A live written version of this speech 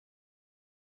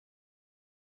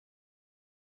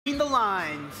the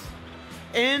lines.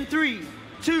 In 3,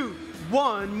 2,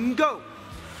 1, go.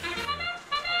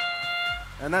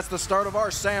 And that's the start of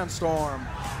our sandstorm.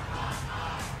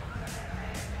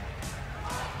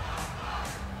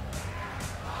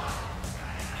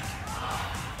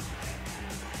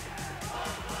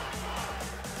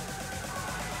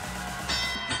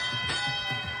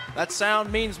 That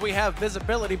sound means we have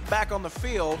visibility back on the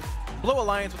field. Blue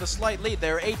Alliance with a slight lead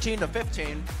there,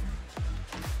 18-15.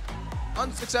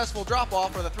 Unsuccessful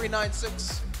drop-off for the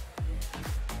 396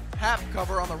 half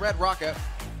cover on the Red Rocket.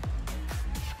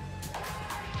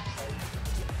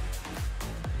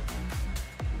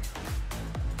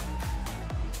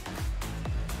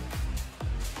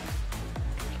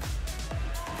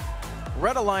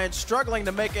 Red Alliance struggling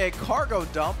to make a cargo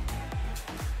dump.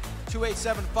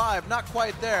 2875, not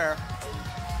quite there.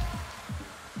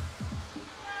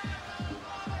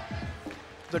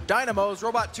 The Dynamos,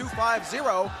 Robot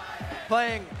 250,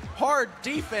 playing hard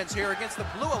defense here against the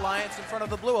Blue Alliance in front of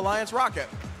the Blue Alliance Rocket.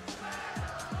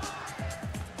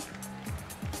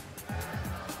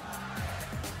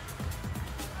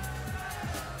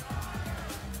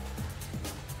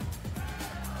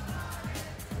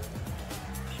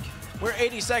 We're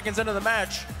 80 seconds into the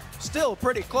match. Still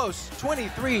pretty close,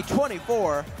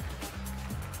 23-24.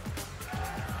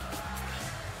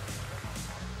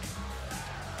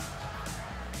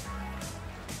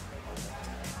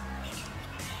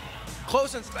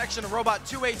 Close inspection of Robot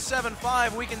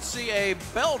 2875, we can see a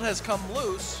belt has come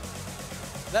loose.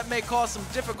 That may cause some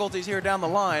difficulties here down the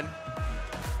line.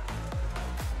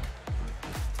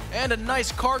 And a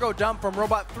nice cargo dump from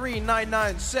Robot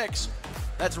 3996.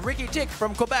 That's Ricky Tick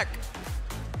from Quebec.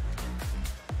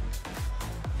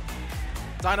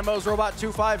 Dynamo's Robot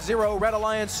 250, Red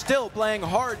Alliance still playing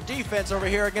hard defense over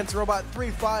here against Robot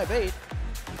 358.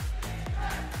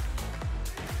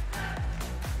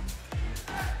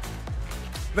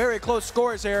 Very close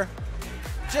scores here.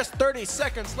 Just 30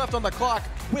 seconds left on the clock.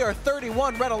 We are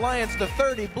 31 Red Alliance to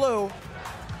 30 Blue.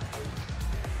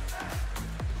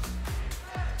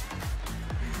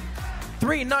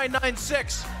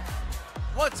 $3,996.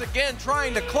 Once again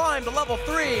trying to climb to level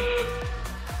 3.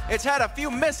 It's had a few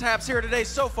mishaps here today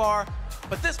so far,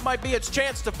 but this might be its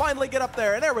chance to finally get up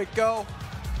there. And there we go.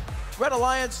 Red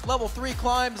Alliance level 3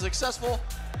 climb successful.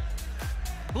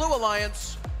 Blue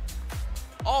Alliance,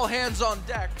 all hands on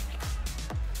deck.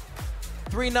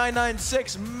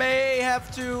 3996 may have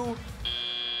to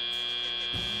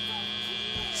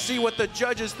see what the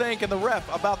judges think and the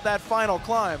ref about that final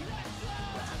climb.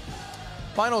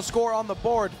 Final score on the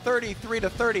board,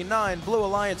 33-39, Blue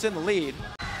Alliance in the lead.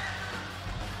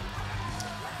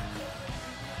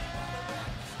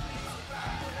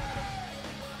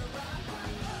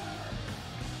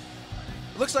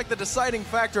 Looks like the deciding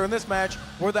factor in this match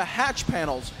were the hatch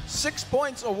panels. 6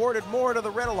 points awarded more to the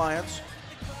Red Alliance.